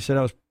year-round. They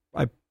said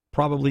I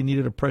probably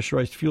needed a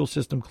pressurized fuel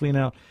system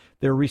clean-out.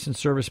 Their recent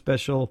service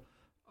special,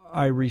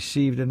 I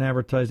received and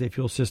advertised a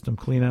fuel system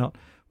clean-out.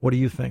 What do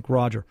you think,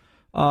 Roger?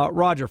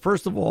 Roger,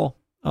 first of all,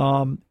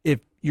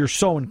 if you're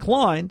so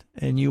inclined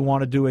and you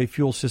want to do a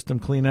fuel system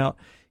clean-out,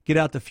 get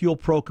out to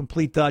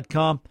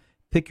FuelProComplete.com.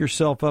 Pick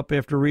yourself up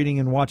after reading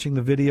and watching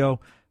the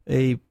video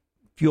a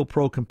Fuel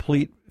Pro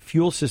Complete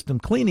fuel system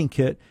cleaning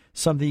kit,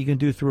 something you can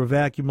do through a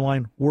vacuum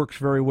line, works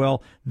very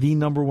well. The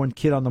number one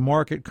kit on the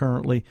market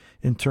currently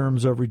in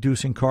terms of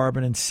reducing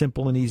carbon and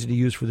simple and easy to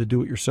use for the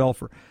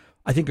do-it-yourselfer.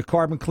 I think a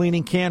carbon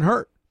cleaning can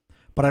hurt,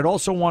 but I'd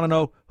also want to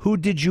know, who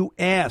did you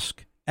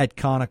ask at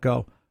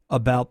Conoco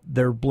about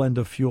their blend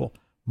of fuel?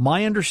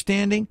 My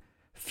understanding,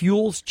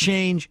 fuels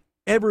change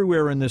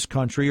everywhere in this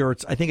country, or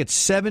I think it's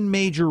 7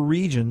 major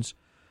regions.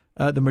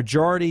 The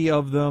majority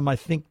of them, I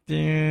think,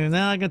 I'm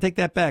going to take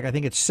that back. I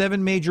think it's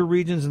 7 major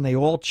regions, and they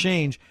all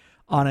change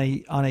on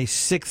a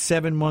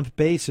 6-7 month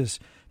basis.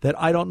 That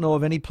I don't know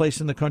of any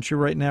place in the country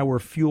right now where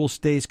fuel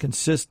stays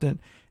consistent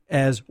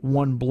as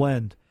one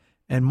blend.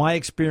 And my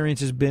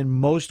experience has been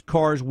most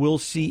cars will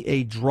see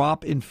a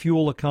drop in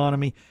fuel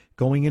economy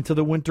going into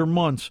the winter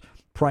months,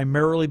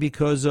 primarily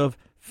because of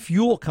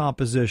fuel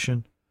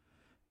composition,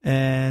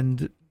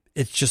 and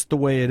it's just the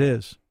way it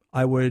is.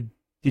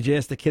 Did you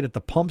ask the kid at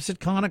the pumps at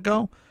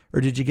Conoco,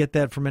 or did you get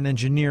that from an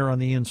engineer on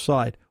the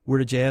inside? Where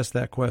did you ask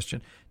that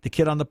question? The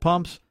kid on the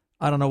pumps,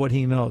 I don't know what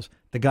he knows.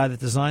 The guy that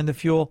designed the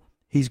fuel,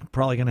 he's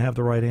probably going to have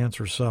the right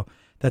answer. So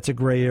that's a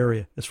gray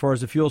area. As far as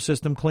the fuel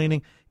system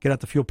cleaning, get out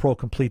to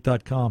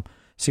FuelProComplete.com.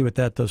 See what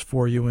that does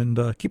for you,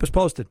 and keep us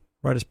posted.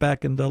 Write us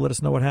back and let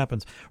us know what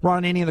happens.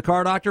 Ron Ananian, the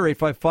Car Doctor,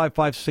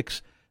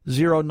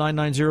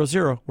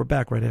 855-560-9900. We're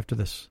back right after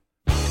this.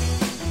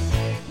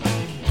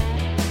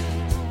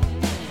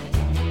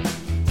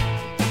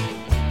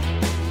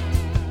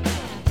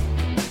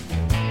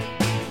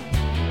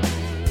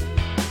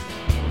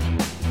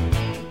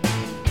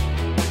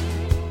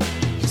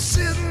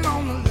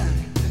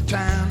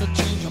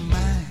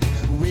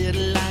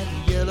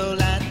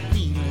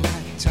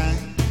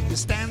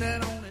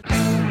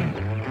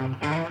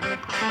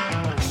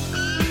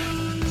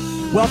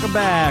 Welcome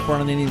back.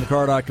 Ron Ananian, the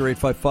Car Doctor,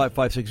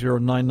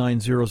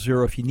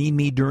 855-560-9900. If you need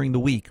me during the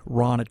week,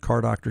 Ron at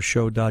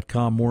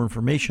CarDoctorShow.com. More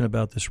information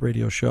about this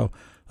radio show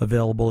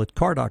available at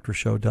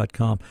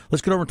cardoctorshow.com.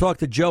 Let's get over and talk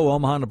to Joe,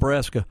 Omaha,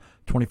 Nebraska,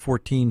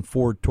 2014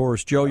 Ford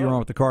Taurus. Joe, you're on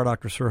with the Car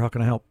Doctor, sir. How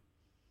can I help?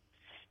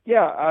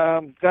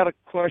 Yeah, got a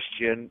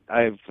question.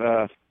 I've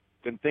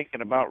been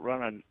thinking about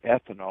running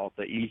ethanol,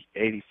 the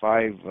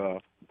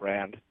E85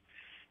 brand,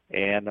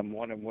 and I'm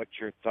wondering what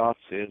your thoughts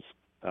is.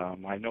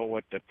 I know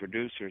what the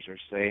producers are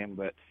saying,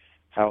 but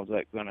how's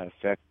that going to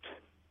affect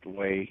the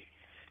way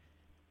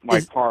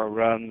my car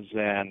runs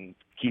and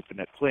keeping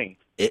it clean?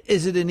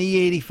 Is it an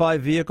E85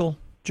 vehicle,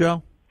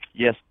 Joe?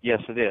 Yes,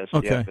 it is.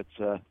 Okay. Yeah, it's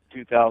a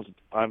 2000.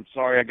 I'm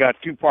sorry, I got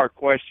a two-part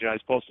question. I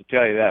was supposed to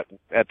tell you that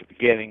at the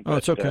beginning. Oh,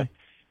 it's okay.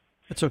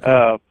 It's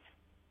okay.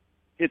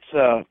 It's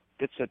a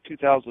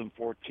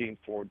 2014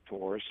 Ford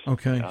Taurus.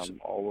 Okay.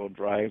 All-wheel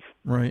drive.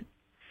 Right.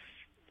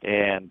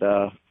 And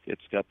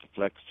it's got the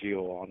flex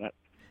fuel on it.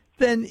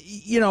 Then,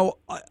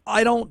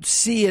 I don't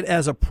see it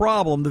as a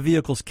problem. The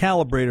vehicle's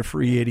calibrated for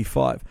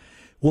E85.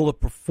 Will the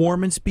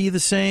performance be the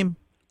same?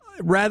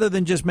 Rather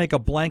than just make a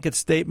blanket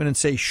statement and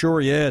say, sure,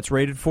 yeah, it's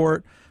rated for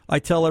it, I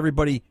tell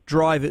everybody,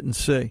 drive it and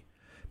see.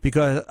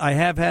 Because I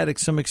have had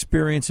some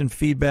experience and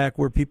feedback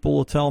where people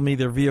will tell me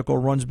their vehicle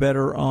runs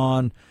better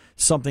on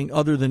something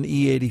other than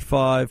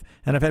E85.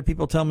 And I've had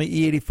people tell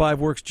me E85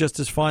 works just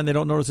as fine. They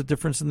don't notice a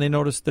difference, and they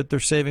notice that they're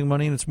saving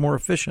money and it's more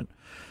efficient.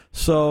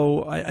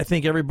 So I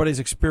think everybody's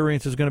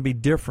experience is going to be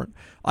different.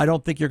 I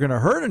don't think you're going to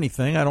hurt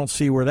anything. I don't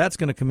see where that's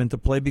going to come into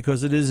play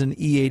because it is an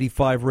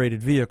E85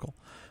 rated vehicle.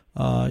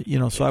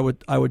 So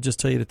I would just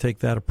tell you to take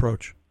that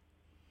approach.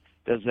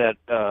 Does that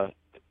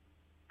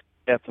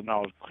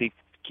ethanol keep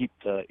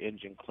the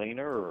engine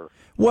cleaner? Or?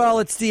 Well,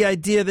 it's the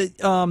idea that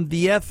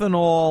the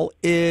ethanol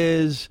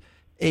is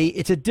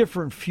it's a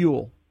different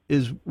fuel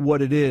is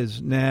what it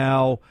is.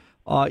 Now,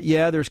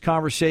 there's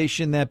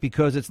conversation that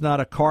because it's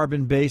not a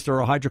carbon-based or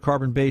a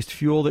hydrocarbon-based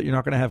fuel that you're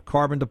not going to have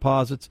carbon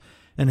deposits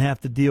and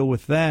have to deal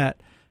with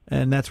that.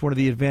 And that's one of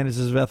the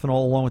advantages of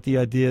ethanol, along with the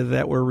idea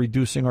that we're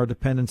reducing our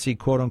dependency,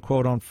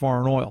 quote-unquote, on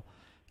foreign oil.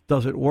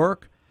 Does it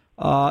work?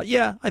 I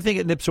think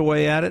it nips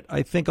away at it.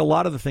 I think a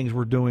lot of the things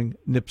we're doing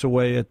nips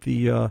away at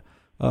the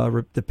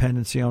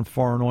dependency on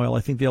foreign oil.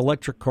 I think the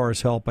electric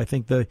cars help. I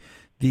think the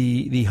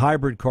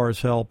hybrid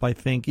cars help. I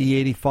think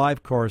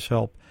E85 cars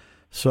help.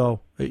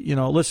 So,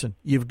 listen,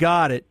 you've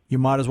got it. You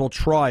might as well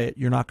try it.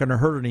 You're not going to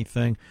hurt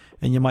anything,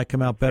 and you might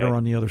come out better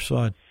on the other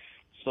side.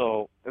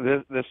 So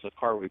this is a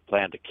car we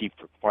plan to keep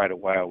for quite a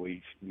while.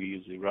 We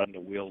usually run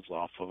the wheels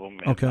off of them,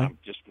 and okay. I'm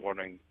just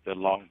wondering the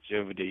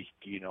longevity.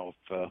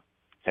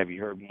 Have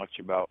you heard much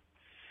about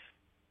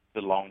the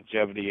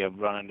longevity of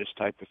running this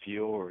type of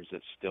fuel, or is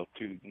it still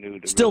too new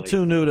to? Still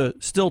too new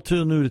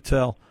to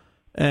tell.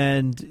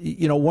 And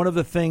one of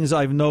the things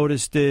I've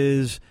noticed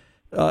is,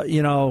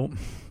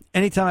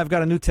 anytime I've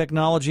got a new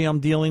technology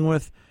I'm dealing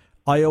with,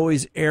 I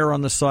always err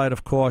on the side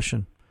of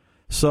caution.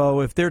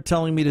 So if they're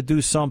telling me to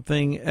do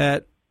something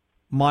at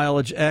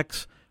mileage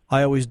X,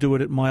 I always do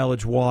it at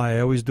mileage Y. I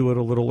always do it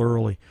a little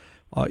early.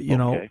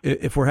 Okay.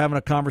 If we're having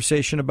a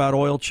conversation about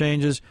oil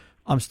changes,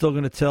 I'm still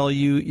going to tell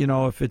you,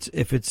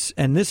 if it's,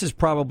 and this is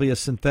probably a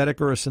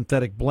synthetic or a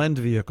synthetic blend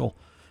vehicle,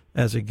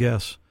 as a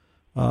guess.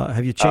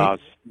 Have you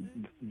changed?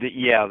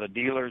 The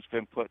dealer's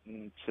been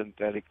putting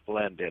synthetic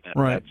blend in it.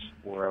 Right. That's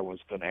where I was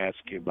going to ask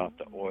you about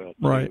the oil,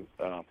 too. Right.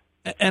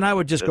 And I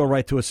would just go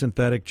right to a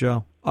synthetic,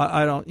 Joe.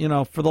 I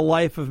don't, for the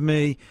life of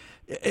me,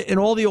 and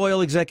all the oil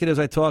executives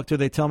I talk to,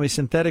 they tell me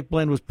synthetic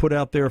blend was put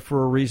out there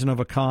for a reason of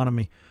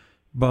economy.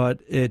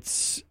 But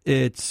it's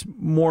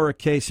more a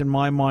case in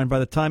my mind, by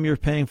the time you're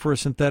paying for a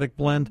synthetic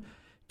blend,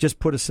 just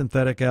put a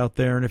synthetic out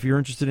there. And if you're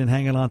interested in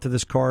hanging on to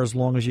this car as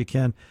long as you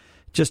can,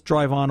 just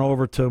drive on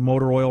over to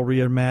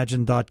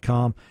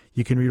MotorOilReimagined.com.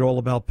 You can read all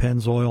about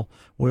Pennzoil.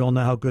 We all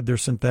know how good their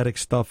synthetic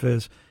stuff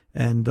is.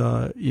 And,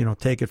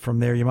 take it from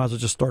there. You might as well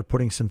just start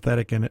putting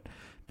synthetic in it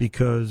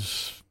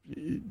because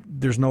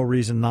there's no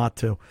reason not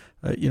to.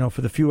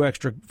 For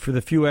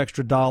the few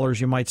extra dollars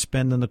you might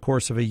spend in the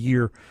course of a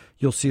year,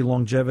 you'll see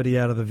longevity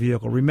out of the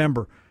vehicle.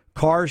 Remember,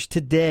 cars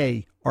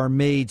today are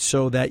made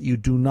so that you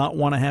do not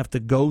want to have to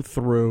go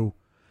through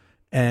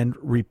and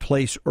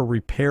replace or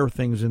repair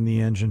things in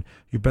the engine.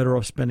 You're better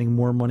off spending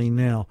more money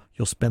now.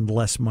 You'll spend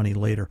less money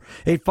later.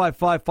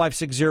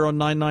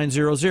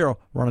 855-560-9900.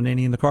 Ron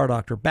Ananian, the Car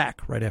Doctor,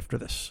 back right after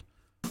this.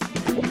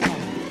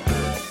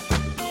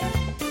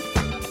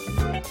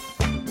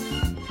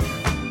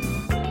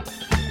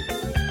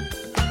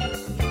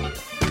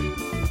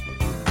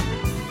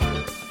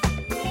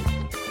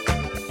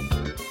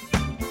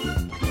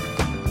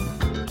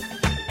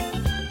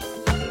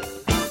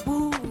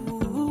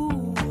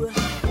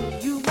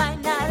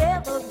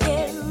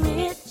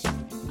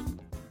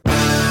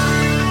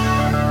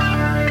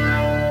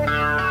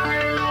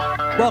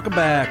 Welcome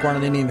back.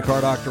 Ron Ananian, the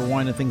Car Doctor,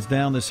 winding things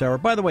down this hour.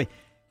 By the way,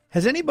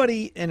 has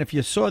anybody, and if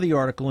you saw the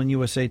article in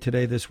USA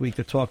Today this week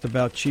that talked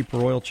about cheaper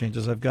oil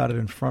changes, I've got it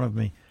in front of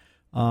me.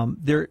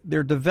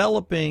 They're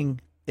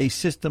developing a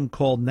system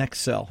called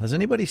Nexel. Has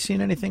anybody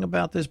seen anything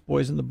about this?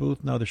 Boys in the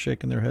booth? No, they're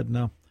shaking their head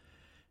no.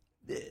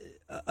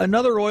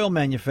 Another oil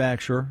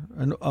manufacturer,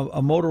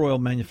 a motor oil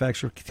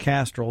manufacturer,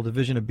 Castrol,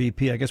 division of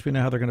BP, I guess we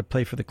know how they're going to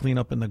pay for the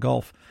cleanup in the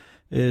Gulf,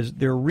 is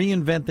they're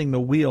reinventing the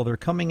wheel. They're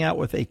coming out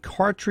with a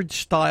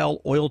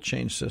cartridge-style oil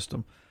change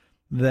system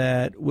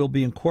that will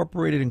be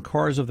incorporated in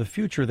cars of the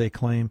future, they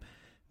claim,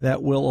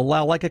 that will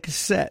allow, like a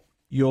cassette,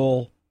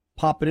 you'll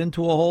pop it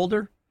into a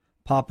holder,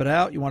 pop it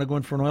out. You want to go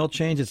in for an oil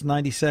change, it's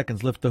 90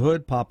 seconds. Lift the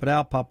hood, pop it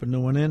out, pop a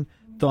new one in,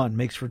 done.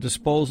 Makes for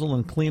disposal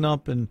and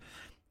cleanup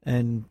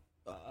and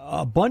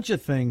a bunch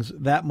of things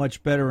that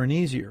much better and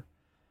easier.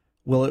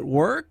 Will it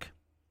work?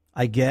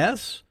 I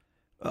guess.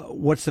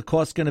 What's the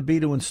cost going to be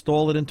to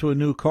install it into a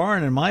new car?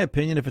 And in my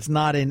opinion, if it's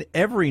not in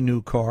every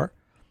new car,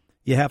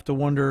 you have to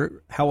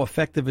wonder how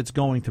effective it's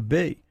going to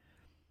be.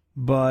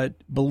 But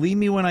believe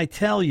me when I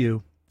tell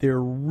you, they're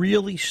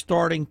really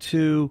starting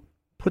to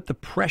put the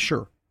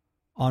pressure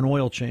on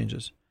oil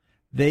changes.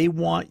 They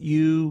want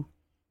you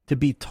to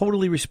be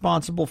totally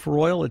responsible for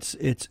oil.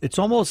 It's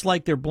almost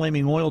like they're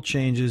blaming oil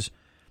changes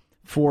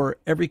for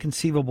every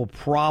conceivable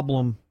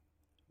problem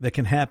that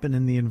can happen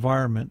in the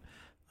environment.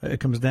 It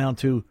comes down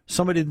to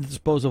somebody didn't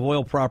dispose of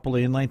oil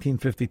properly in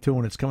 1952,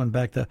 and it's coming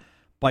back to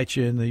bite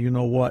you in the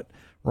you-know-what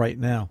right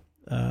now.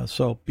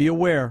 So be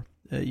aware.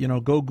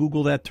 Go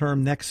Google that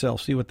term Nexel,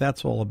 see what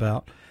that's all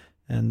about.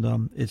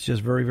 And it's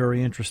just very,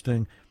 very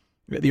interesting.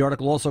 The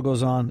article also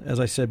goes on, as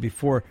I said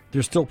before,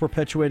 they're still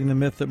perpetuating the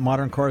myth that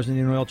modern cars need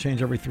an oil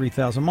change every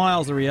 3,000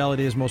 miles. The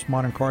reality is most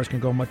modern cars can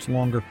go much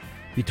longer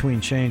between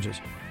changes.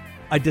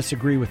 I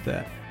disagree with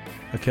that,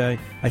 okay?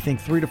 I think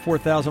 3,000 to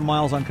 4,000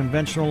 miles on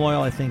conventional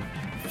oil. I think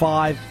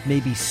 5,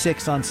 maybe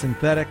 6 on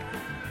synthetic.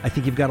 I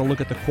think you've got to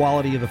look at the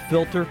quality of the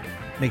filter.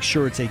 Make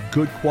sure it's a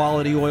good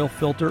quality oil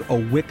filter, a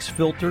Wix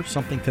filter,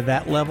 something to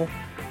that level.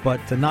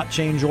 But to not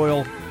change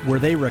oil where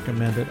they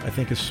recommend it, I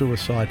think is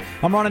suicide.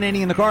 I'm Ron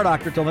Ananian, the Car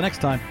Doctor. Till the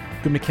next time,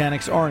 good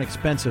mechanics aren't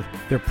expensive.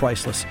 They're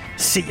priceless.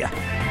 See ya.